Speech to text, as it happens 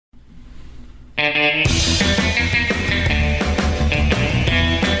Howdy,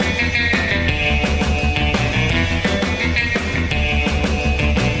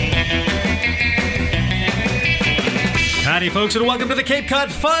 folks, and welcome to the Cape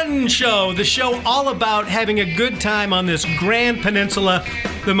Cod Fun Show, the show all about having a good time on this grand peninsula,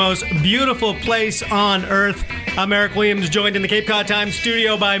 the most beautiful place on Earth. I'm Eric Williams, joined in the Cape Cod Times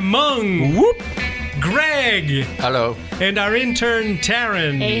studio by Mung, Whoop. Greg, Hello, and our intern,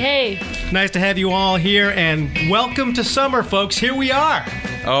 Taryn. Hey, hey. Nice to have you all here, and welcome to summer, folks. Here we are.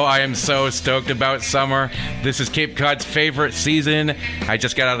 Oh, I am so stoked about summer. This is Cape Cod's favorite season. I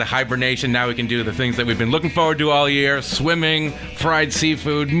just got out of hibernation. Now we can do the things that we've been looking forward to all year. Swimming, fried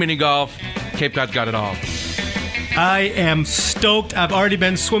seafood, mini golf. Cape Cod's got it all. I am stoked. I've already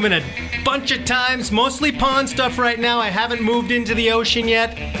been swimming a bunch of times, mostly pond stuff right now. I haven't moved into the ocean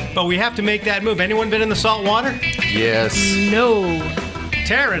yet, but we have to make that move. Anyone been in the salt water? Yes. No.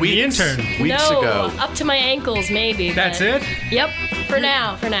 Taryn, the intern. Weeks ago. Up to my ankles, maybe. That's it? Yep, for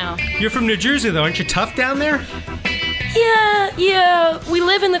now. You're from New Jersey, though. Aren't you tough down there? Yeah. We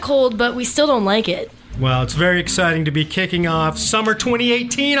live in the cold, but we still don't like it. Well, it's very exciting to be kicking off summer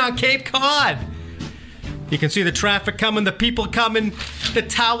 2018 on Cape Cod. You can see the traffic coming, the people coming, the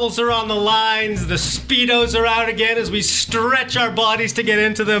towels are on the lines, the Speedos are out again as we stretch our bodies to get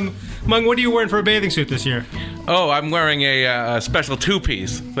into them. Mung, what are you wearing for a bathing suit this year? Oh, I'm wearing a special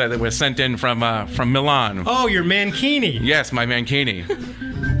two-piece that was sent in from Milan. Oh, your mankini. Yes, my mankini.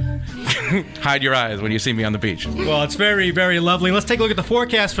 Hide your eyes when you see me on the beach. Well, it's very, very lovely. Let's take a look at the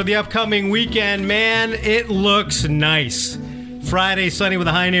forecast for the upcoming weekend. Man, it looks nice. Friday, sunny with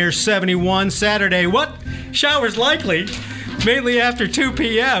a high near 71. Saturday, what? Showers likely, mainly after 2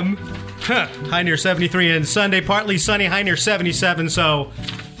 p.m. High near 73. And Sunday, partly sunny, high near 77. So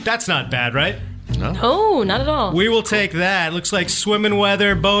that's not bad, right? No, not at all. We will take that. Looks like swimming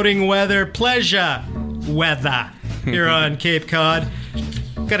weather, boating weather, pleasure weather here on Cape Cod.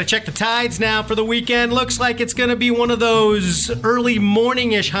 Got to check the tides now for the weekend. Looks like it's going to be one of those early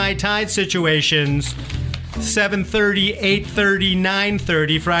morning-ish high tide situations. 7:30, 8:30,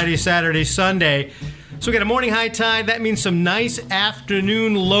 9:30, Friday, Saturday, Sunday. So we got a morning high tide. That means some nice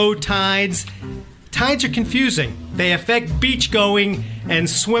afternoon low tides. Tides are confusing. They affect beach going and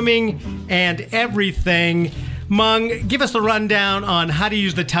swimming and everything. Mung, give us the rundown on how to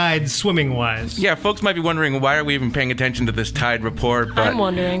use the tides swimming-wise. Yeah, folks might be wondering, why are we even paying attention to this tide report? I'm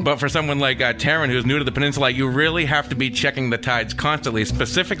wondering. But for someone like Taryn, who's new to the peninsula, you really have to be checking the tides constantly,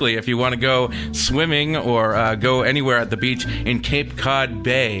 specifically if you want to go swimming or go anywhere at the beach in Cape Cod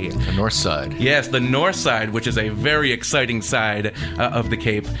Bay. The north side. Yes, the north side, which is a very exciting side of the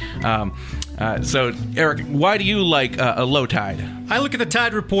Cape. So, Eric, why do you like a low tide? I look at the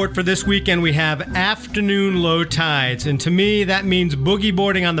tide report for this weekend. We have afternoon low tides, and to me, that means boogie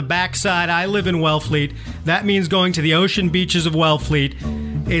boarding on the backside. I live in Wellfleet. That means going to the ocean beaches of Wellfleet.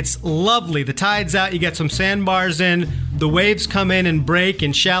 It's lovely. The tide's out. You get some sandbars in. The waves come in and break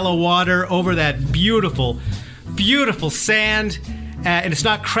in shallow water over that beautiful, beautiful sand, and it's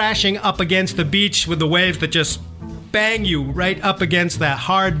not crashing up against the beach with the waves that just bang you right up against that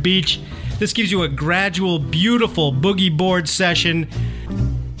hard beach. This gives you a gradual, beautiful boogie board session.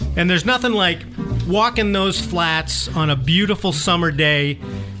 And there's nothing like walking those flats on a beautiful summer day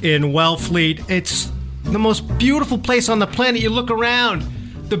in Wellfleet. It's the most beautiful place on the planet. You look around,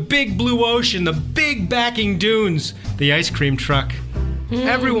 the big blue ocean, the big backing dunes, the ice cream truck.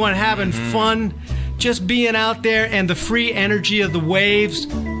 Everyone having fun, just being out there, and the free energy of the waves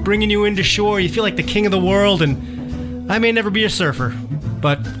bringing you into shore. You feel like the king of the world. And I may never be a surfer,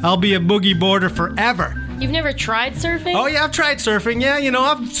 but I'll be a boogie boarder forever. You've never tried surfing? Oh, yeah, I've tried surfing. Yeah,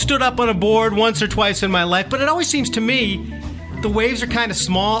 I've stood up on a board once or twice in my life, but it always seems to me the waves are kind of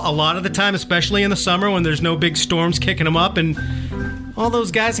small a lot of the time, especially in the summer when there's no big storms kicking them up, and all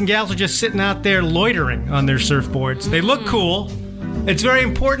those guys and gals are just sitting out there loitering on their surfboards. They look cool. It's very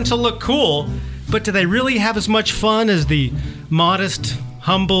important to look cool, but do they really have as much fun as the modest,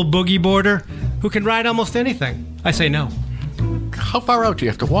 humble boogie boarder who can ride almost anything? I say no. How far out do you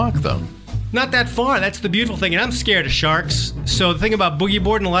have to walk, though? Not that far. That's the beautiful thing. And I'm scared of sharks. So the thing about boogie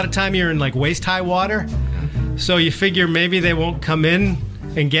boarding, a lot of time you're in like waist-high water. So you figure maybe they won't come in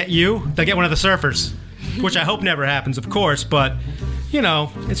and get you. They'll get one of the surfers, which I hope never happens, of course. But,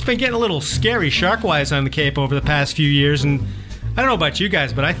 it's been getting a little scary shark-wise on the Cape over the past few years. And I don't know about you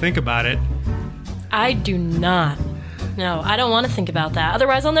guys, but I think about it. I do not. No, I don't want to think about that.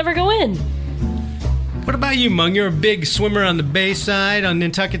 Otherwise, I'll never go in. What What about you, Mung? You're a big swimmer on the bay side on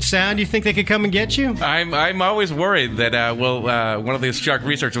Nantucket Sound. Do you think they could come and get you? I'm always worried that one of these shark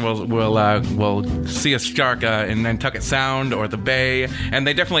researchers will see a shark in Nantucket Sound or the bay, and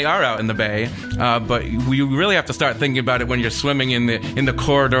they definitely are out in the bay. But we really have to start thinking about it when you're swimming in the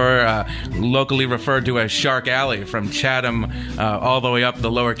corridor, locally referred to as Shark Alley, from Chatham all the way up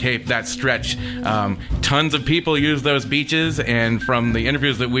the Lower Cape. That stretch, tons of people use those beaches, and from the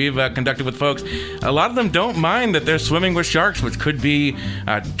interviews that we've conducted with folks, a lot of them don't mind that they're swimming with sharks, which could be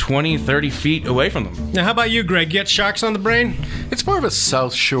 20, 30 feet away from them. Now, how about you, Greg? Get sharks on the brain? It's more of a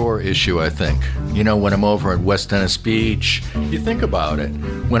South Shore issue, I think. You know, when I'm over at West Dennis Beach, you think about it.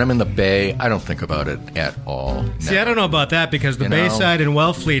 When I'm in the bay, I don't think about it at all. See, I don't know about that because the Bayside in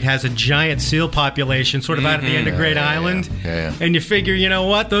Wellfleet has a giant seal population sort of out at the end of Great Island. Yeah. And you figure, you know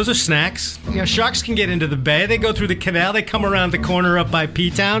what? Those are snacks. You know, sharks can get into the bay. They go through the canal. They come around the corner up by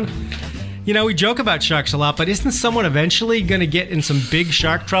P-Town. You know, we joke about sharks a lot, but isn't someone eventually going to get in some big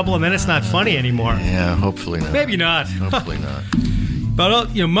shark trouble and then it's not funny anymore? Yeah, hopefully not. Maybe not. Hopefully not.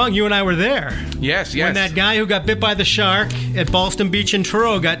 But, you know, Mung, you and I were there. Yes. When that guy who got bit by the shark at Ballston Beach in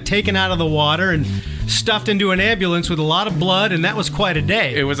Truro got taken out of the water and stuffed into an ambulance with a lot of blood, and that was quite a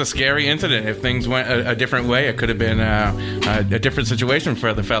day. It was a scary incident. If things went a different way, it could have been a different situation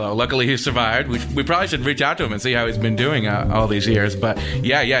for the fellow. Luckily, he survived. We probably should reach out to him and see how he's been doing all these years. But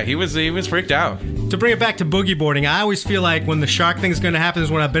yeah, he was freaked out. To bring it back to boogie boarding, I always feel like when the shark thing's going to happen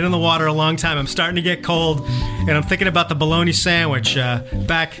is when I've been in the water a long time. I'm starting to get cold, and I'm thinking about the bologna sandwich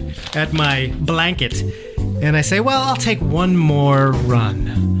back at my blanket. And I say, well, I'll take one more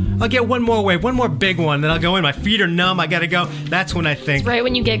run. I'll get one more wave, one more big one, then I'll go in. My feet are numb. I got to go. That's when I think. It's right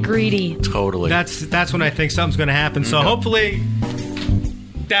when you get greedy. Totally. That's when I think something's going to happen. So hopefully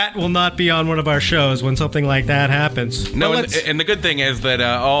that will not be on one of our shows when something like that happens. No, and the good thing is that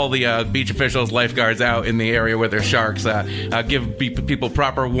all the beach officials, lifeguards out in the area where there's sharks give people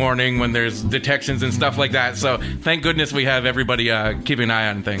proper warning when there's detections and stuff like that. So thank goodness we have everybody keeping an eye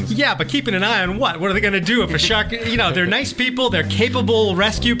on things. Yeah, but keeping an eye on what? What are they going to do if a shark... You know, they're nice people. They're capable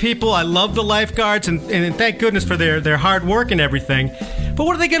rescue people. I love the lifeguards, and thank goodness for their hard work and everything. But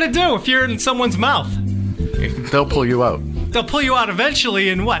what are they going to do if you're in someone's mouth? They'll pull you out. They'll pull you out eventually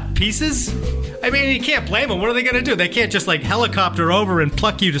in what, pieces? I mean, you can't blame them. What are they going to do? They can't just, like, helicopter over and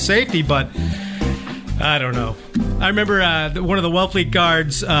pluck you to safety, but I don't know. I remember one of the Wellfleet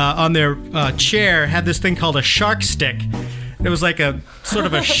guards on their chair had this thing called a shark stick. It was like a sort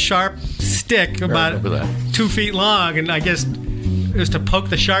of a sharp stick about 2 feet long, and I guess it was to poke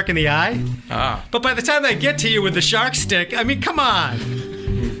the shark in the eye. But by the time they get to you with the shark stick, I mean, come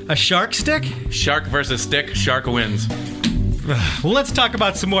on. A shark stick? Shark versus stick, shark wins. Well, let's talk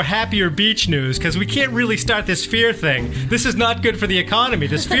about some more happier beach news, because we can't really start this fear thing. This is not good for the economy.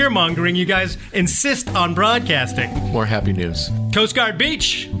 This fear-mongering you guys insist on broadcasting. More happy news. Coast Guard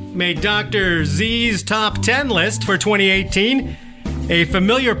Beach made Dr. Z's top 10 list for 2018. A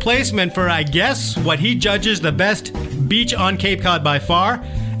familiar placement for, I guess, what he judges the best beach on Cape Cod by far,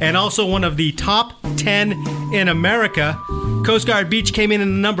 and also one of the top 10 in America. Coast Guard Beach came in the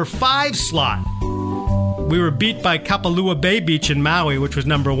number 5 slot. We were beat by Kapalua Bay Beach in Maui, which was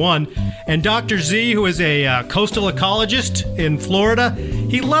number 1. And Dr. Z, who is a coastal ecologist in Florida,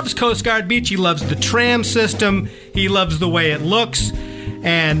 he loves Coast Guard Beach. He loves the tram system. He loves the way it looks.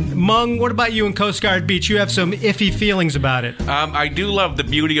 And Mung, what about you and Coast Guard Beach? You have some iffy feelings about it. I do love the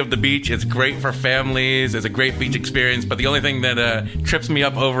beauty of the beach. It's great for families. It's a great beach experience. But the only thing that trips me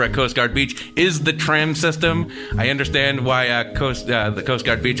up over at Coast Guard Beach is the tram system. I understand why the Coast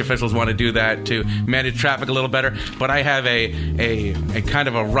Guard Beach officials want to do that to manage traffic a little better. But I have a kind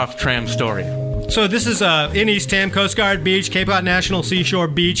of a rough tram story. So this is in Eastham, Coast Guard Beach, Cape Cod National Seashore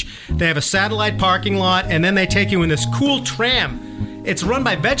Beach. They have a satellite parking lot, and then they take you in this cool tram. It's run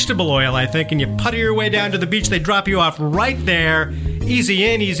by vegetable oil, I think, and you putter your way down to the beach. They drop you off right there. Easy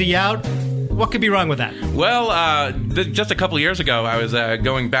in, easy out. What could be wrong with that? Well, just a couple years ago, I was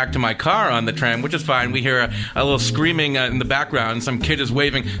going back to my car on the tram, which is fine. We hear a little screaming in the background. Some kid is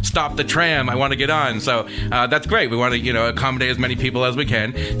waving, "Stop the tram, I want to get on." So that's great. We want to, accommodate as many people as we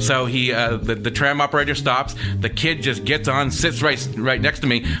can. So the tram operator stops. The kid just gets on, sits right next to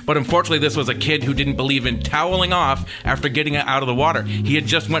me. But unfortunately, this was a kid who didn't believe in toweling off after getting out of the water. He had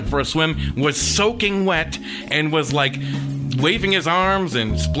just went for a swim, was soaking wet, and was like waving his arms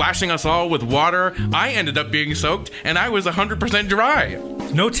and splashing us all with water. I ended up being soaked, and I was 100% dry.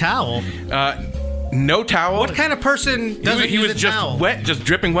 No towel? No towel. What kind of person doesn't He use was a just towel? wet, just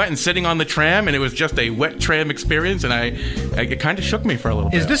dripping wet and sitting on the tram, and it was just a wet tram experience, and it kind of shook me for a little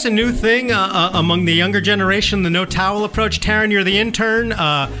bit. Is this a new thing among the younger generation, the no towel approach? Taryn, you're the intern.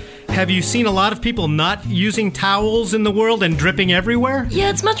 have you seen a lot of people not using towels in the world and dripping everywhere? Yeah,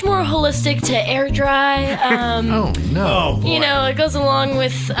 it's much more holistic to air dry. Oh, no. Oh, You know, it goes along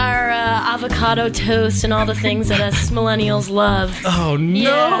with our avocado toast and all the things that us millennials love. Oh, no.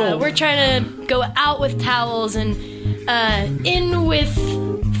 Yeah, we're trying to go out with towels and in with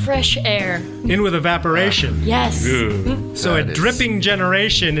fresh air. In with evaporation. Yes. So a That is- dripping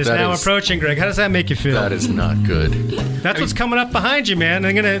generation is that now is- approaching, Greg. How does that make you feel? That is not good. That's what's coming up behind you, man.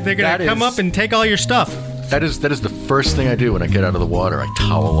 They're gonna That come is- up and take all your stuff. That is the first thing I do when I get out of the water. I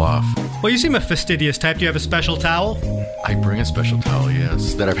towel off. Well, you seem a fastidious type. Do you have a special towel? I bring a special towel,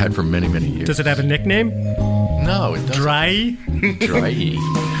 yes, that I've had for many, many years. Does it have a nickname? No, it doesn't. Dry? Dry.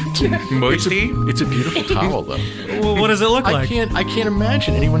 Moisty? It's a beautiful towel, though. Well, what does it look I like? can't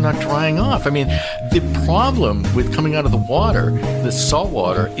imagine anyone not drying off. I mean, the problem with coming out of the water, the salt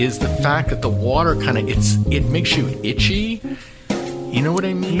water, is the fact that the water it makes you itchy. You know what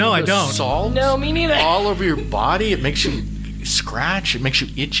I mean? No, I The don't. Salt No, me neither. all over your body. It makes you scratch. It makes you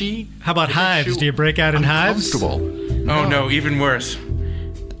itchy. How about It makes hives? Do you break out in hives? uncomfortable. Oh no, even worse.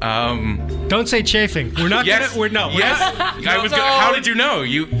 Don't say chafing. We're not Yes. gonna. We're no. Yes. I was. How did you know?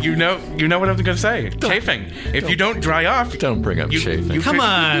 You know what I was going to say. Chafing. If you don't dry off, Don't bring up chafing. Come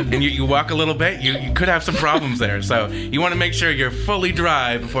on. And you walk a little bit, you could have some problems there. So you want to make sure you're fully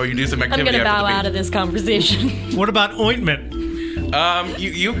dry before you do some I'm activity. gonna bow after the out of this conversation. What about ointment?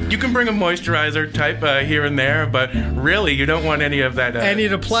 You can bring a moisturizer type here and there, but really you don't want any of that. And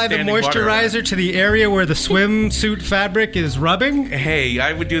you'd apply the standing water around. moisturizer to the area where the swimsuit fabric is rubbing? Hey,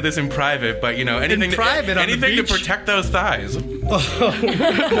 I would do this in private, but anything In private on the anything to beach? protect those thighs.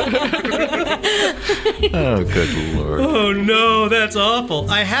 Oh, good lord. Oh no, that's awful.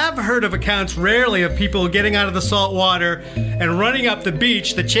 I have heard of accounts rarely of people getting out of the salt water and running up the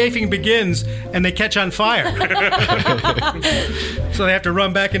beach. The chafing begins and they catch on fire. So they have to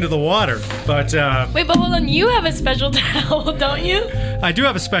run back into the water. But Wait, but hold on. You have a special towel, don't you? I do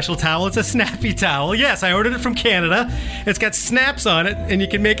have a special towel. It's a snappy towel. Yes, I ordered it from Canada. It's got snaps on it, and you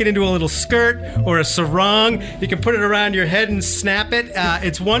can make it into a little skirt or a sarong. You can put it around your head and snap it.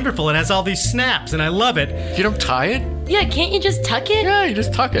 It's wonderful. It has all these snaps, and I love it. You don't tie it? Yeah, can't you just tuck it? Yeah, you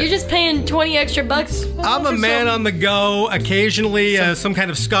just tuck it. You're just paying 20 extra bucks. I'm a man on the go. Occasionally, some kind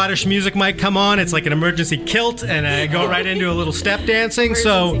of Scottish music might come on. It's like an emergency kilt, and I go right into a little step dancing.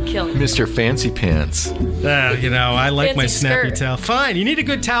 So, Mr. Fancy Pants. I like my Fancy snappy skirt. towel. Fine. You need a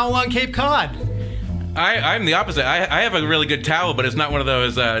good towel on Cape Cod. I'm the opposite. I have a really good towel, but it's not one of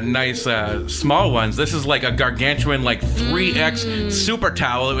those nice small ones. This is like a gargantuan, like 3X super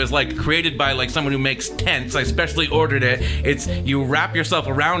towel. It was like created by like someone who makes tents. I specially ordered it. It's you wrap yourself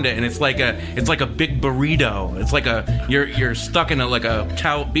around it, and it's like a big burrito. It's like you're stuck in a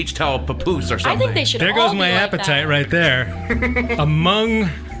towel, beach towel papoose or something. I think they should. There all goes be my like appetite that. right there. A mung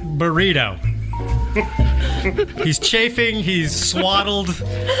burrito. He's chafing. He's swaddled.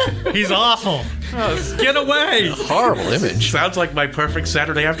 He's awful. Get away. Horrible image. Sounds like my perfect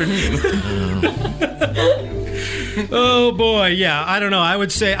Saturday afternoon. Oh boy, yeah. I don't know. I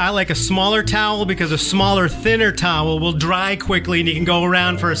would say I like a smaller towel because a smaller, thinner towel will dry quickly and you can go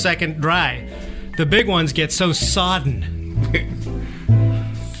around for a second dry. The big ones get so sodden.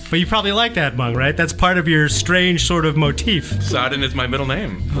 But you probably like that, Mung, right? That's part of your strange sort of motif. Sodden is my middle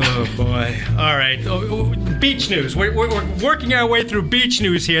name. Oh boy! All right, beach news. We're working our way through beach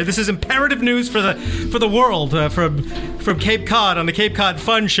news here. This is imperative news for the world from Cape Cod on the Cape Cod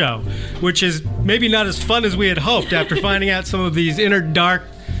Fun Show, which is maybe not as fun as we had hoped after finding out some of these inner dark,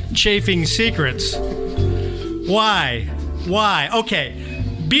 chafing secrets. Why? Okay,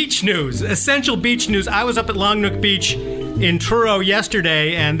 beach news. Essential beach news. I was up at Long Nook Beach in Truro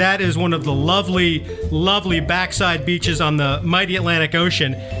yesterday, and that is one of the lovely, lovely backside beaches on the mighty Atlantic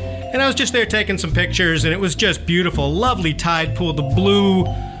Ocean. And I was just there taking some pictures, and it was just beautiful. Lovely tide pool, the blue,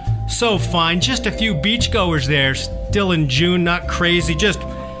 so fine. Just a few beachgoers there, still in June, not crazy, just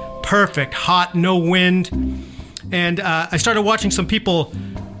perfect, hot, no wind. And I started watching some people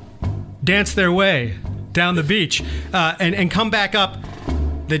dance their way down the beach and come back up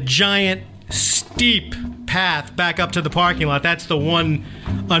the giant, steep path back up to the parking lot. That's the one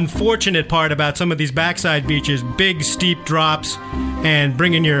unfortunate part about some of these backside beaches. Big steep drops, and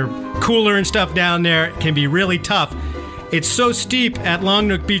bringing your cooler and stuff down there can be really tough. It's so steep at Long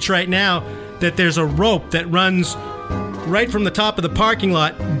Nook Beach right now that there's a rope that runs right from the top of the parking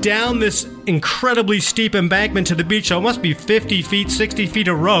lot down this incredibly steep embankment to the beach. So it must be 50 feet, 60 feet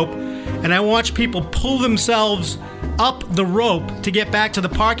of rope. And I watch people pull themselves up the rope to get back to the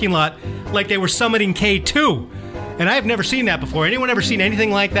parking lot like they were summiting K2. And I've never seen that before. Anyone ever seen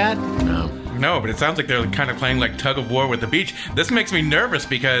anything like that? No. No, but it sounds like they're kind of playing like tug of war with the beach. This makes me nervous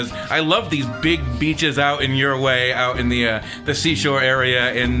because I love these big beaches out in your way, out in the seashore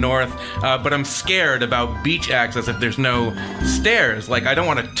area in North, but I'm scared about beach access if there's no stairs. Like, I don't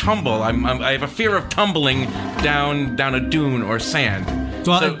want to tumble. I have a fear of tumbling down a dune or sand.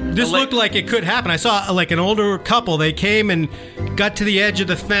 Well, So, this looked like it could happen. I saw like an older couple. They came and got to the edge of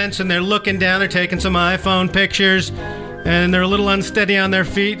the fence, and they're looking down. They're taking some iPhone pictures, and they're a little unsteady on their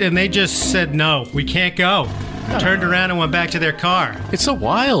feet, and they just said, no, we can't go. Turned around and went back to their car. It's so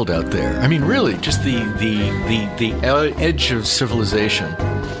wild out there. I mean, really, just the edge of civilization.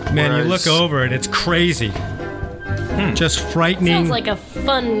 Man, you Whereas- look over it, it's crazy. Just frightening. Sounds like a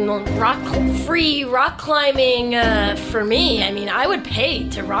fun free rock climbing for me. I mean, I would pay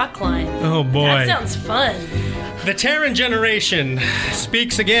to rock climb. Oh, boy. That sounds fun. The Terran generation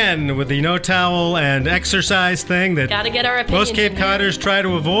speaks again with the no towel and exercise thing that Gotta get our opinion. most Cape Codders try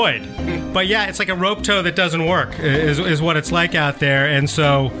to avoid. But yeah, it's like a rope tow that doesn't work, is what it's like out there. And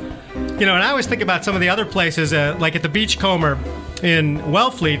so, and I always think about some of the other places, like at the Beachcomber in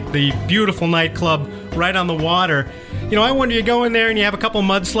Wellfleet, the beautiful nightclub right on the water. I wonder, you go in there and you have a couple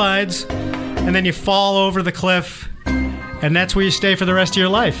mudslides, and then you fall over the cliff, and that's where you stay for the rest of your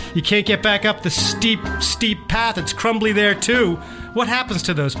life. You can't get back up the steep path. It's crumbly there, too. What happens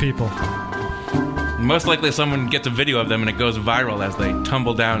to those people? Most likely someone gets a video of them and it goes viral as they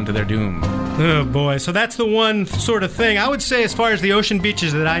tumble down to their doom. Oh, boy. So that's the one sort of thing. I would say, as far as the ocean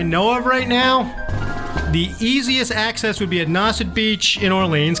beaches that I know of right now, the easiest access would be at Nauset Beach in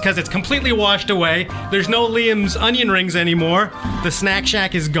Orleans, because it's completely washed away. There's no Liam's Onion Rings anymore. The Snack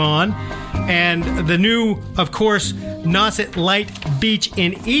Shack is gone. And the new, of course, Nauset Light Beach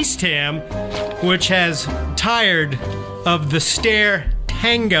in Eastham, which has tired of the stair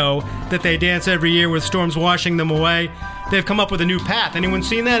tango that they dance every year with storms washing them away. They've come up with a new path. Anyone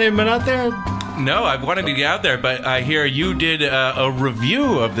seen that? Anyone been out there? No, I've wanted to get out there, but I hear you did a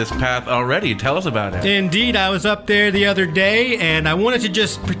review of this path already. Tell us about it. Indeed, I was up there the other day, and I wanted to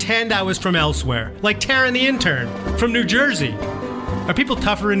just pretend I was from elsewhere. Like Taryn the intern from New Jersey. Are people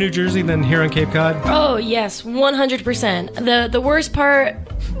tougher in New Jersey than here on Cape Cod? Oh, yes, 100%. The worst part,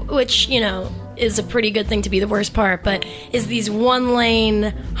 which, is a pretty good thing to be the worst part, but is these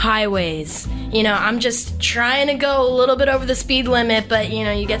one-lane highways. I'm just trying to go a little bit over the speed limit, but,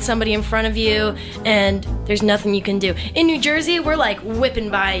 you get somebody in front of you, and there's nothing you can do. In New Jersey, we're, like,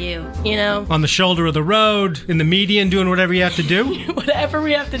 whipping by you, On the shoulder of the road, in the median, doing whatever you have to do? Whatever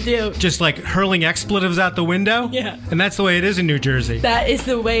we have to do. Just, like, hurling expletives out the window? Yeah. And that's the way it is in New Jersey. That is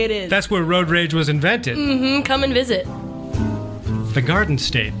the way it is. That's where road rage was invented. Come and visit. The Garden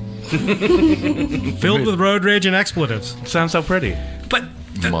State. Filled with road rage and expletives. Sounds so pretty. But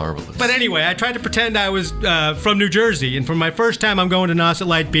Marvelous. But anyway, I tried to pretend I was from New Jersey, and for my first time, I'm going to Nauset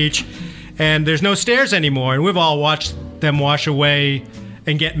Light Beach, and there's no stairs anymore, and we've all watched them wash away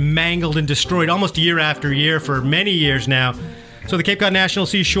and get mangled and destroyed almost year after year for many years now. So the Cape Cod National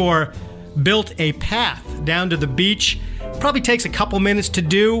Seashore built a path down to the beach. Probably takes a couple minutes to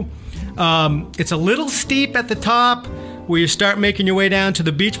do. It's a little steep at the top, where you start making your way down to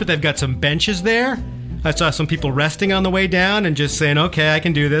the beach, but they've got some benches there. I saw some people resting on the way down and just saying, okay, I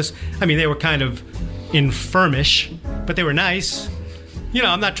can do this. I mean, they were kind of infirmish, but they were nice.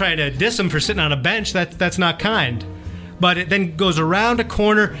 I'm not trying to diss them for sitting on a bench. That's not kind. But it then goes around a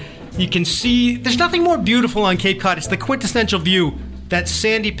corner. You can see, there's nothing more beautiful on Cape Cod. It's the quintessential view, that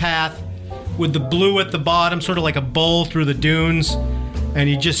sandy path with the blue at the bottom, sort of like a bowl through the dunes. And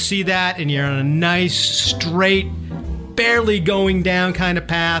you just see that, and you're on a nice, straight, barely going down kind of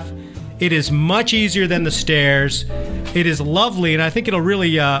path. It is much easier than the stairs. It is lovely, and I think it'll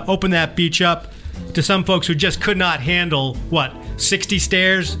really open that beach up to some folks who just could not handle, 60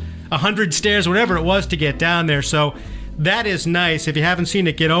 stairs, 100 stairs, whatever it was to get down there. So that is nice. If you haven't seen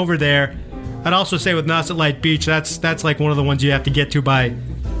it, get over there. I'd also say with Nauset Light Beach, that's like one of the ones you have to get to by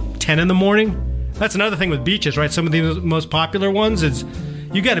 10 in the morning. That's another thing with beaches, right? Some of the most popular ones is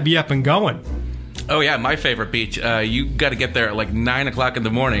you got to be up and going. Oh, yeah, my favorite beach. You got to get there at like 9 o'clock in the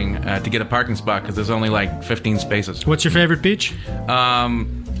morning to get a parking spot because there's only like 15 spaces. What's your favorite beach?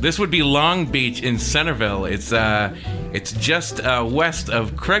 This would be Long Beach in Centerville. It's just west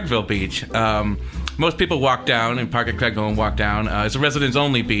of Craigville Beach. Most people walk down and park at Craigville and walk down. It's a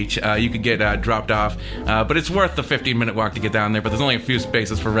residents-only beach. You could get dropped off, but it's worth the 15-minute walk to get down there. But there's only a few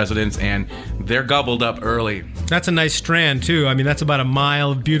spaces for residents, and they're gobbled up early. That's a nice strand, too. I mean, that's about a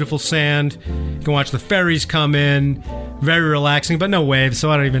mile of beautiful sand. You can watch the ferries come in. Very relaxing, but no waves, so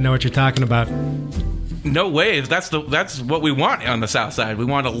I don't even know what you're talking about. no waves. That's what we want on the south side. We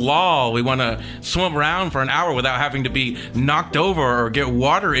want to lull. We want to swim around for an hour without having to be knocked over or get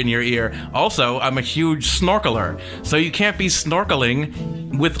water in your ear. Also, I'm a huge snorkeler, so you can't be snorkeling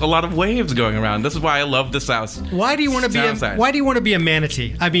with a lot of waves going around. This is why I love the south. Why do you want to be a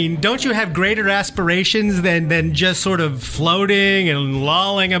manatee? I mean, don't you have greater aspirations than just sort of floating and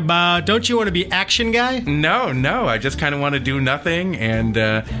lolling about? Don't you want to be action guy? No. I just kind of want to do nothing and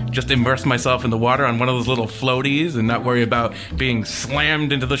just immerse myself in the water on one of those little floaties and not worry about being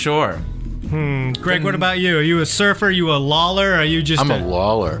slammed into the shore. Greg, what about you? Are you a surfer? Are you a loller? Are you just I'm a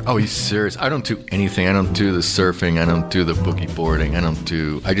loller. Oh, he's serious. I don't do anything. I don't do the surfing. I don't do the boogie boarding.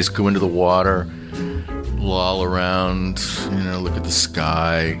 I just go into the water, loll around, look at the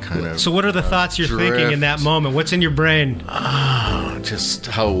sky, kind of. So what are the thoughts you're thinking in that moment? What's in your brain? Just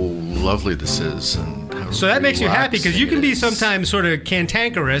how lovely this is. And how so that makes you happy because you can be relaxing it is. sometimes sort of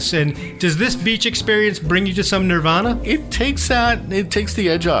cantankerous. And does this beach experience bring you to some nirvana? It takes the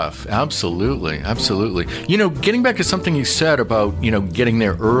edge off. Absolutely. Getting back to something you said about, getting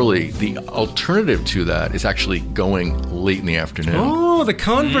there early, the alternative to that is actually going late in the afternoon. Oh, the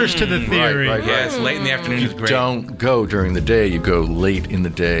converse to the theory. Right. Yes, late in the afternoon is great. Don't go during the day. You go late in the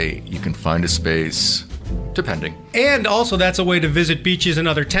day. You can find a space, depending. And also, that's a way to visit beaches in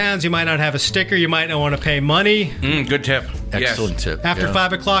other towns. You might not have a sticker. You might not want to pay money. Good tip. Excellent tip. After yeah.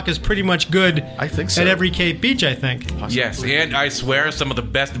 5 o'clock is pretty much good. I think so. At every Cape Beach, I think. Possibly. Yes, and I swear some of the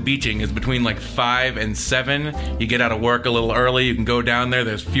best beaching is between like 5 and 7. You get out of work a little early. You can go down there.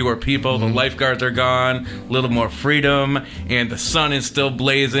 There's fewer people. The lifeguards are gone. A little more freedom. And the sun is still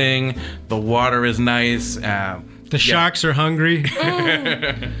blazing. The water is nice. The sharks are hungry.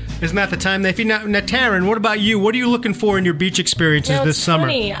 Isn't that the time they feed? Now, Taryn, what about you? What are you looking for in your beach experiences this it's summer?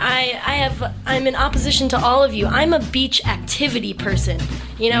 Funny. I'm in opposition to all of you. I'm a beach activity person.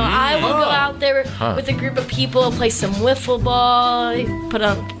 I will go out there with a group of people, play some wiffle ball, put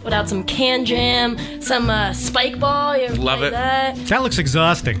out some can jam, some spike ball. You ever Love play it. That? That looks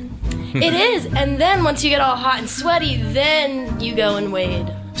exhausting. It is. And then once you get all hot and sweaty, then you go and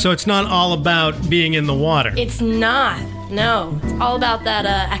wade. So it's not all about being in the water. It's not. No. It's all about that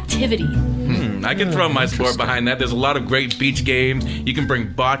activity. I can throw my sport behind that. There's a lot of great beach games. You can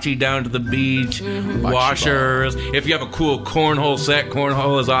bring bocce down to the beach, washers. If you have a cool cornhole set,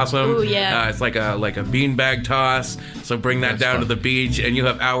 cornhole is awesome. Ooh, yeah. It's like a beanbag toss. So bring that down to the beach, and you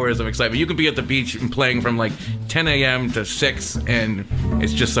have hours of excitement. You can be at the beach and playing from like 10 a.m. to 6, and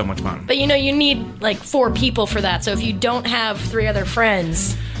it's just so much fun. But you need like 4 people for that. So if you don't have 3 other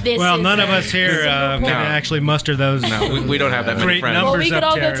friends, none of us here can actually muster those. No, we don't have that many Great friends. numbers. Well, we could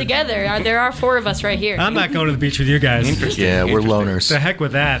all Taryn. go together. There are 4 of us right here. I'm not going to the beach with you guys. Yeah, we're loners. The heck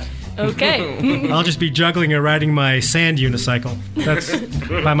with that. Okay. I'll just be juggling or riding my sand unicycle. That's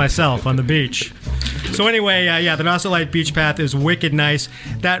by myself on the beach. So anyway, the Nautilite Beach Path is wicked nice.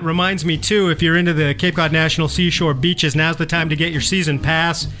 That reminds me, too, if you're into the Cape Cod National Seashore beaches, now's the time to get your season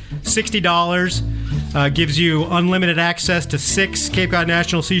pass. $60 gives you unlimited access to 6 Cape Cod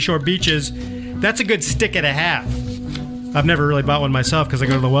National Seashore beaches. That's a good stick and a half. I've never really bought one myself because I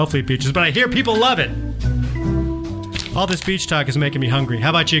go to the Wellfleet beaches, but I hear people love it. All this beach talk is making me hungry. How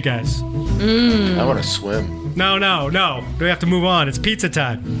about you guys? I want to swim. No. We have to move on. It's pizza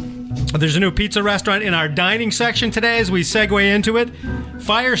time. There's a new pizza restaurant in our dining section today as we segue into it.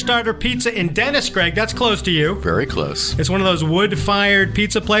 Firestarter Pizza in Dennis, Greg. That's close to you. Very close. It's one of those wood-fired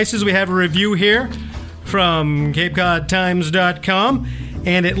pizza places. We have a review here from CapeCodTimes.com.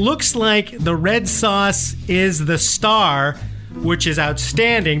 And it looks like the red sauce is the star, which is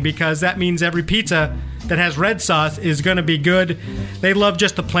outstanding because that means every pizza that has red sauce is going to be good. They love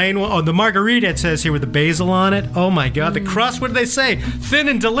just the plain one. Oh, the margarita, it says here, with the basil on it. Oh, my God. The crust, what do they say? Thin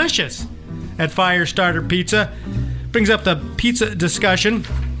and delicious at Firestarter Pizza. Brings up the pizza discussion.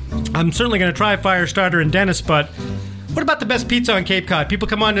 I'm certainly going to try Firestarter in Dennis, but what about the best pizza on Cape Cod? People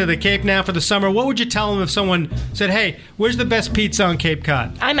come onto the Cape now for the summer. What would you tell them if someone said, hey, where's the best pizza on Cape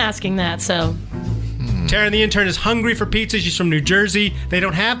Cod? I'm asking that, so... Taryn, the intern, is hungry for pizza. She's from New Jersey. They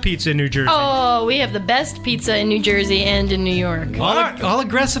don't have pizza in New Jersey. Oh, we have the best pizza in New Jersey and in New York. All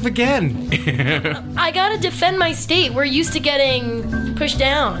aggressive again. I gotta defend my state. We're used to getting pushed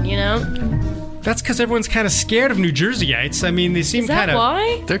down, That's because everyone's kind of scared of New Jerseyites. I mean, they seem Is that kind of...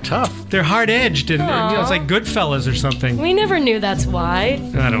 why? They're tough. They're hard-edged, and Aw. it's like Goodfellas or something. We never knew that's why.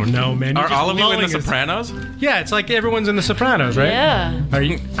 I don't know, man. You're Are just all of you in lulling The us. Sopranos? Yeah, it's like everyone's in The Sopranos, right? Yeah. Are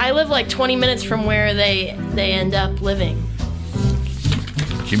you? I live like 20 minutes from where they end up living.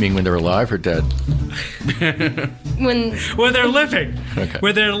 You mean when they're alive or dead? When Where they're living. Okay.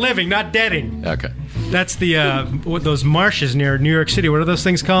 Where they're living, not deading. Okay. That's the what, those marshes near New York City. What are those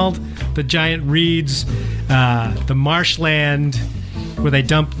things called? The giant reeds, the marshland where they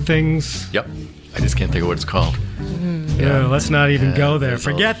dump things. Yep. I just can't think of what it's called. Yeah, let's not even go there. there's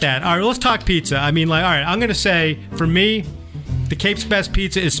Forget that. All right, let's talk pizza. I mean, like, all right, I'm going to say, for me, the Cape's best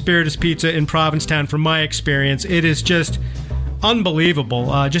pizza is Spiritus Pizza in Provincetown, from my experience. It is just unbelievable.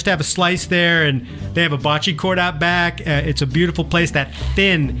 Just to have a slice there, and they have a bocce court out back. It's a beautiful place. That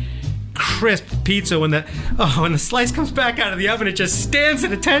thin, crisp pizza, when the slice comes back out of the oven, it just stands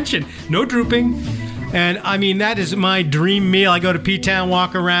at attention. No drooping. And, I mean, that is my dream meal. I go to P-Town,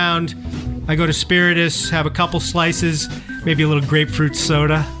 walk around. I go to Spiritus, have a couple slices, maybe a little grapefruit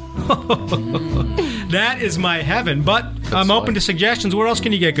soda. That is my heaven. But I'm open to suggestions. Where else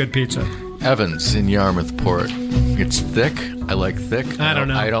can you get good pizza? Evans in Yarmouth Port. It's thick. I like thick. I don't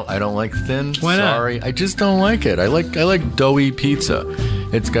know. I don't like thin. Why not? Sorry. I just don't like it. I like doughy pizza.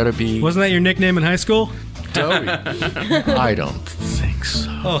 It's got to be Wasn't that your nickname in high school? doughy. I don't think so.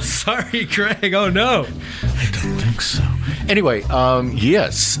 Oh, sorry, Greg. Oh, no. I don't think so. Anyway,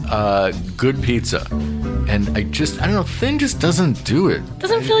 yes, good pizza. And I don't know, thin just doesn't do it.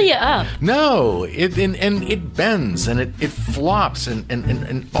 Doesn't fill you up. No, it bends and it flops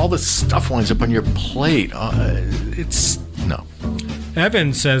and all the stuff winds up on your plate. It's no.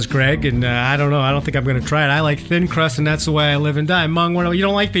 Evan says, Greg, and I don't know. I don't think I'm going to try it. I like thin crust, and that's the way I live and die. Mung, you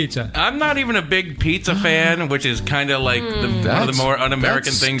don't like pizza? I'm not even a big pizza fan, which is kind of like one of the more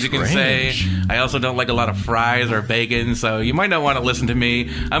un-American things you can say. I also don't like a lot of fries or bacon, so you might not want to listen to me.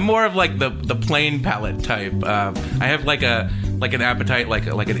 I'm more of like the plain palate type. I have like an appetite like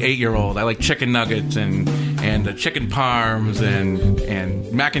an 8-year-old. I like chicken nuggets and chicken parms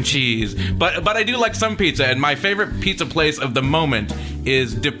and mac and cheese. But I do like some pizza, and my favorite pizza place of the moment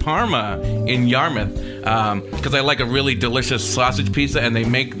is De Parma in Yarmouth, because I like a really delicious sausage pizza, and they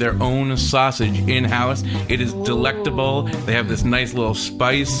make their own sausage in-house. It is delectable. They have this nice little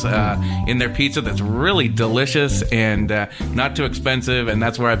spice in their pizza that's really delicious and not too expensive, and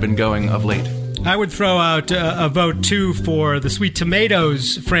that's where I've been going of late. I would throw out a vote, too, for the Sweet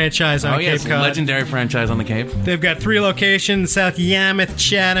Tomatoes franchise on Cape Cod. Legendary franchise on the Cape. They've got 3 locations, South Yarmouth,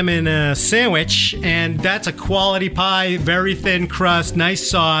 Chatham, and Sandwich, and that's a quality pie, very thin crust, nice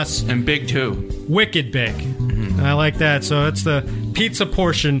sauce. And big, too. Wicked big. I like that. So that's the pizza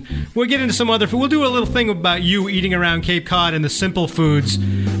portion. We'll get into some other food. We'll do a little thing about you eating around Cape Cod and the simple foods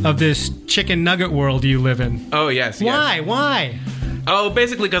of this chicken nugget world you live in. Oh, yes. Why? Oh,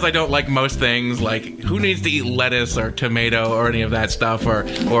 basically because I don't like most things. Like, who needs to eat lettuce or tomato or any of that stuff, or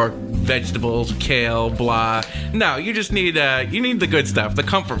vegetables, kale, blah. No, you just need the good stuff, the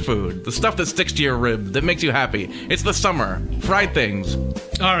comfort food, the stuff that sticks to your rib, that makes you happy. It's the summer. Fried things.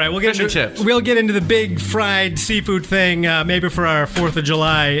 All right, we'll get into the big fried seafood thing maybe for our 4th of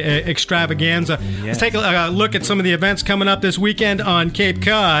July extravaganza. Yes. Let's take a look at some of the events coming up this weekend on Cape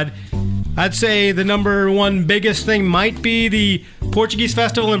Cod. I'd say the number one biggest thing might be the Portuguese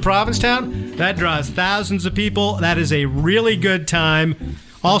Festival in Provincetown. That draws thousands of people. That is a really good time.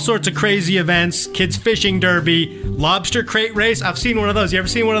 All sorts of crazy events. Kids fishing derby, lobster crate race. I've seen one of those. You ever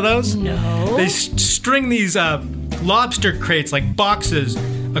seen one of those? No. They string these lobster crates, like boxes,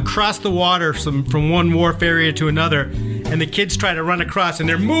 across the water from one wharf area to another, and the kids try to run across, and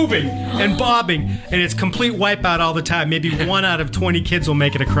they're moving and bobbing, and it's complete wipeout all the time. Maybe 1 out of 20 kids will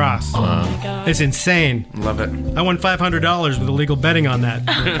make it across. Oh my God. It's insane. Love it. I won $500 with illegal betting on that.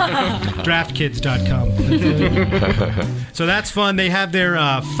 Draftkids.com. So that's fun. They have their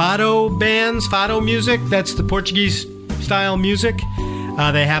fado bands, fado music. That's the Portuguese style music.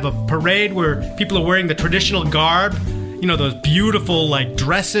 They have a parade where people are wearing the traditional garb. You know, those beautiful, like,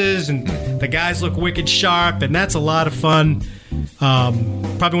 dresses, and the guys look wicked sharp, and that's a lot of fun.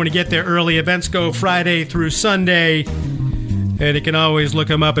 Probably want to get there early. Events go Friday through Sunday, and you can always look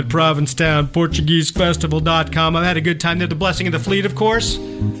them up at Provincetown, PortugueseFestival.com. I've had a good time there. The Blessing of the Fleet, of course.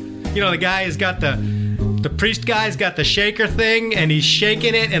 You know, the guy has got the priest guy's got the shaker thing, and he's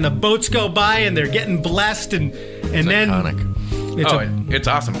shaking it, and the boats go by, and they're getting blessed, and then... iconic. It's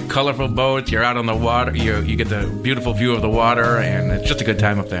awesome. Colorful boats. You're out on the water. You get the beautiful view of the water, and it's just a good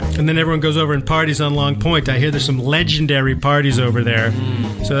time up there. And then everyone goes over and parties on Long Point. I hear there's some legendary parties over there.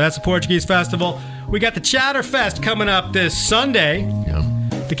 So that's the Portuguese Festival. We got the Chowder Fest coming up this Sunday. Yeah.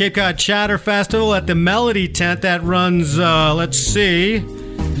 The Cape Cod Chowder Festival at the Melody Tent. That runs, let's see,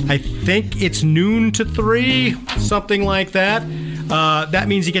 I think it's noon to 3, something like that. That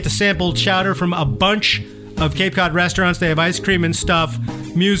means you get to sample chowder from a bunch of Cape Cod restaurants. They have ice cream and stuff,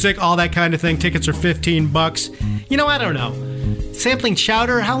 music, all that kind of thing. Tickets are $15. You know, I don't know. sampling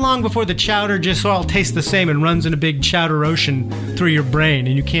chowder, how long before the chowder just all tastes the same and runs in a big chowder ocean through your brain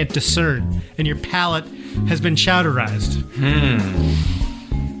and you can't discern and your palate has been chowderized?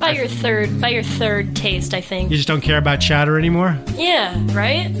 By your third taste, I think. You just don't care about chowder anymore? Yeah,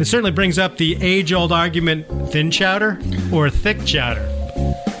 right? It certainly brings up the age-old argument, thin chowder or thick chowder.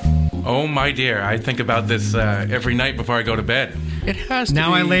 Oh, my dear. I think about this every night before I go to bed. It has to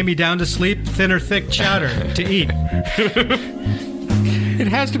Now be, I lay me down to sleep, thin or thick chowder to eat. It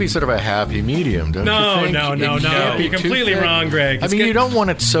has to be sort of a happy medium, don't you think? No. It can't be You're too completely thick. wrong, Greg. I mean, you don't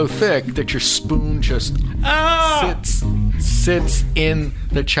want it so thick that your spoon just sits in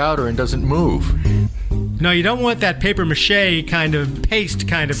the chowder and doesn't move. No, you don't want that paper mache kind of paste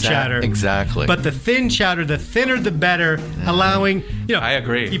kind of chowder. Exactly. But the thin chowder, the thinner the better, allowing, I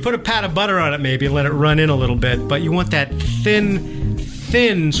agree. You put a pat of butter on it maybe and let it run in a little bit, but you want that thin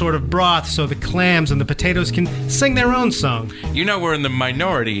sort of broth so the clams and the potatoes can sing their own song. We're in the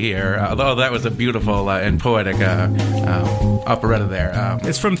minority here, although that was a beautiful and poetic operetta there.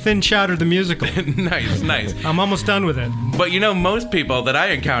 It's from Thin Chowder the musical. Nice. I'm almost done with it. But most people that I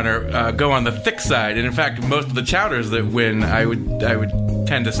encounter go on the thick side, and in fact, most of the chowders that win, I would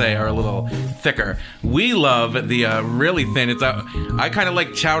tend to say, are a little thicker. We love the really thin. I kind of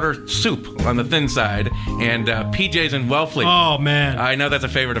like chowder soup on the thin side, and PJ's in Wellfleet. Oh man, I know that's a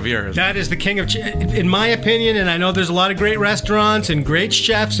favorite of yours. That is the king of, in my opinion, and I know there's a lot of great restaurants and great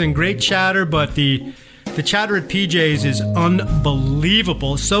chefs and great chowder, but the chowder at PJ's is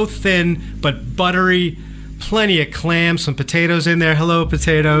unbelievable. So thin, but buttery, plenty of clams, some potatoes in there. Hello,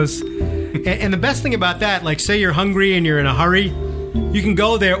 potatoes. And the best thing about that, like say you're hungry and you're in a hurry, you can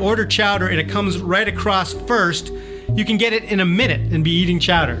go there, order chowder, and it comes right across first. You can get it in a minute and be eating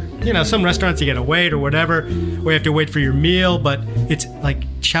chowder. Some restaurants you gotta wait or whatever, or you have to wait for your meal, but it's like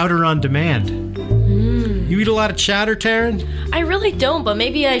chowder on demand. You eat a lot of chowder, Taryn? I really don't, but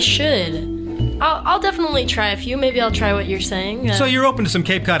maybe I should. I'll definitely try a few. Maybe I'll try what you're saying. So you're open to some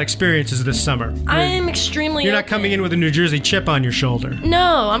Cape Cod experiences this summer? I'm extremely You're not open. coming in with a New Jersey chip on your shoulder?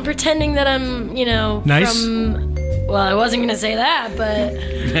 No, I'm pretending that I'm, Nice? from... Well, I wasn't going to say that,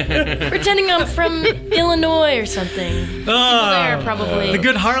 but... pretending I'm from Illinois or something. People there probably... The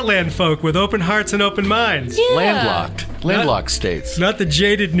good heartland folk with open hearts and open minds. Yeah. Landlocked states. Not the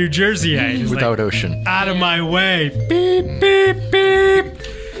jaded New Jerseyite. It's Without like, ocean. out of my way. Beep, beep, beep.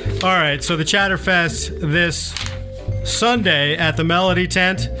 All right, so the Chowder Fest this Sunday at the Melody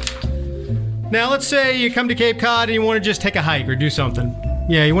Tent. Now, let's say you come to Cape Cod and you want to just take a hike or do something.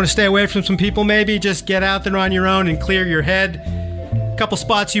 Yeah, you want to stay away from some people maybe, just get out there on your own and clear your head. A couple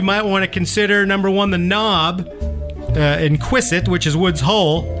spots you might want to consider. Number one, the Knob in Quissit, which is Woods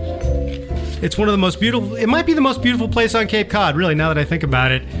Hole. It's one of the most beautiful, it might be the most beautiful place on Cape Cod, really, now that I think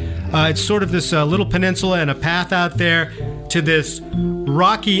about it. It's sort of this little peninsula and a path out there to this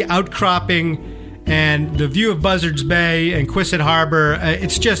rocky outcropping, and the view of Buzzards Bay and Quissit Harbor,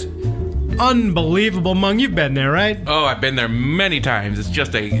 it's just unbelievable. Mung, you've been there, right? Oh, I've been there many times. It's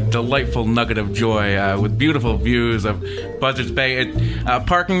just a delightful nugget of joy with beautiful views of Buzzards Bay.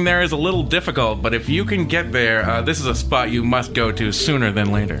 Parking there is a little difficult, but if you can get there, this is a spot you must go to sooner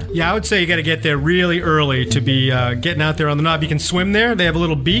than later. Yeah, I would say you got to get there really early to be getting out there on the Knob. You can swim there. They have a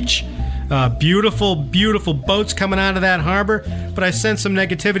little beach. Beautiful, beautiful boats coming out of that harbor. But I sense some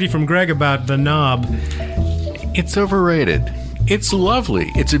negativity from Greg about the Knob. It's overrated. It's lovely.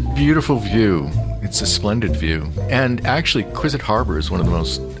 It's a beautiful view. It's a splendid view. And actually, Quissit Harbor is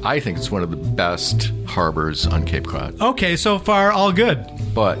I think it's one of the best harbors on Cape Cod. Okay, so far, all good.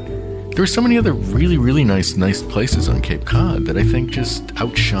 But there's so many other really, really nice places on Cape Cod that I think just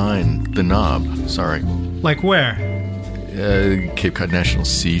outshine the Knob. Sorry. Like where? Cape Cod National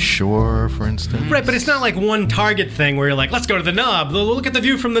Seashore, for instance. Right, but it's not like one target thing where you're like, let's go to the Knob. Look at the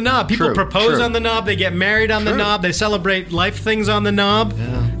view from the Knob. People True, propose true. on the Knob. They get married on the True. Knob. They celebrate life things on the Knob.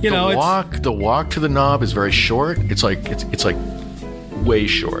 Yeah. The walk to the Knob is very short. It's like way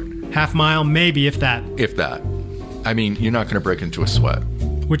short. Half mile, maybe, if that. If that. I mean, you're not going to break into a sweat.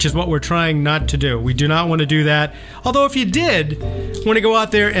 Which is what we're trying not to do. We do not want to do that. Although if you did want to go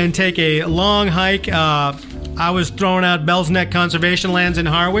out there and take a long hike, I was throwing out Bell's Neck Conservation Lands in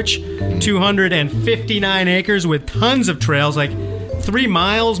Harwich, 259 acres with tons of trails, like 3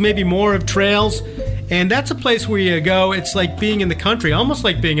 miles, maybe more of trails. And that's a place where you go, it's like being in the country, almost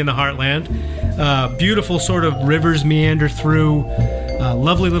like being in the heartland. Beautiful sort of rivers meander through,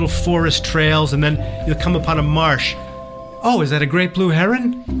 lovely little forest trails, and then you'll come upon a marsh. Oh, is that a great blue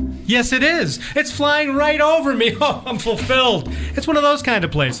heron? Yes, it is. It's flying right over me. Oh, I'm fulfilled. It's one of those kind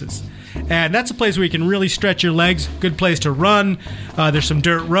of places. And that's a place where you can really stretch your legs. Good place to run. There's some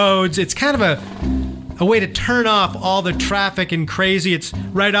dirt roads. It's kind of a way to turn off all the traffic and crazy. It's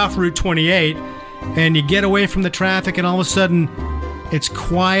right off Route 28, and you get away from the traffic, and all of a sudden, it's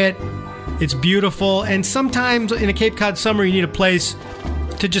quiet, it's beautiful, and sometimes in a Cape Cod summer, you need a place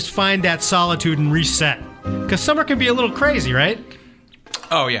to just find that solitude and reset. Because summer can be a little crazy, right?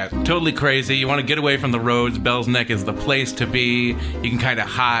 Oh, yeah, totally crazy. You want to get away from the roads. Bell's Neck is the place to be. You can kind of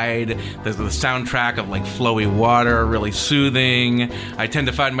hide. There's the soundtrack of, like, flowy water, really soothing. I tend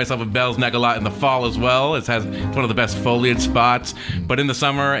to find myself at Bell's Neck a lot in the fall as well. It's one of the best foliage spots. But in the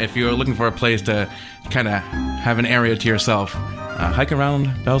summer, if you're looking for a place to kind of have an area to yourself, hike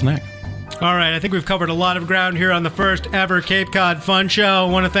around Bell's Neck. All right, I think we've covered a lot of ground here on the first ever Cape Cod Fun Show. I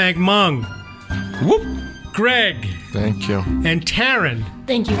want to thank Mung, Whoop! Greg, Thank you. and Taryn.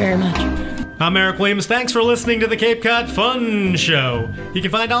 Thank you very much. I'm Eric Williams. Thanks for listening to the Cape Cod Fun Show. You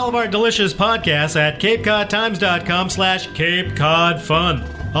can find all of our delicious podcasts at capecodtimes.com/Cape Cod Fun.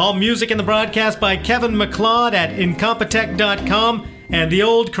 All music in the broadcast by Kevin McLeod at incompetech.com and the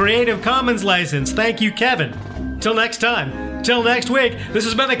old Creative Commons license. Thank you, Kevin. Till next time. Till next week, this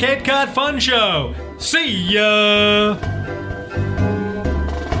has been the Cape Cod Fun Show. See ya!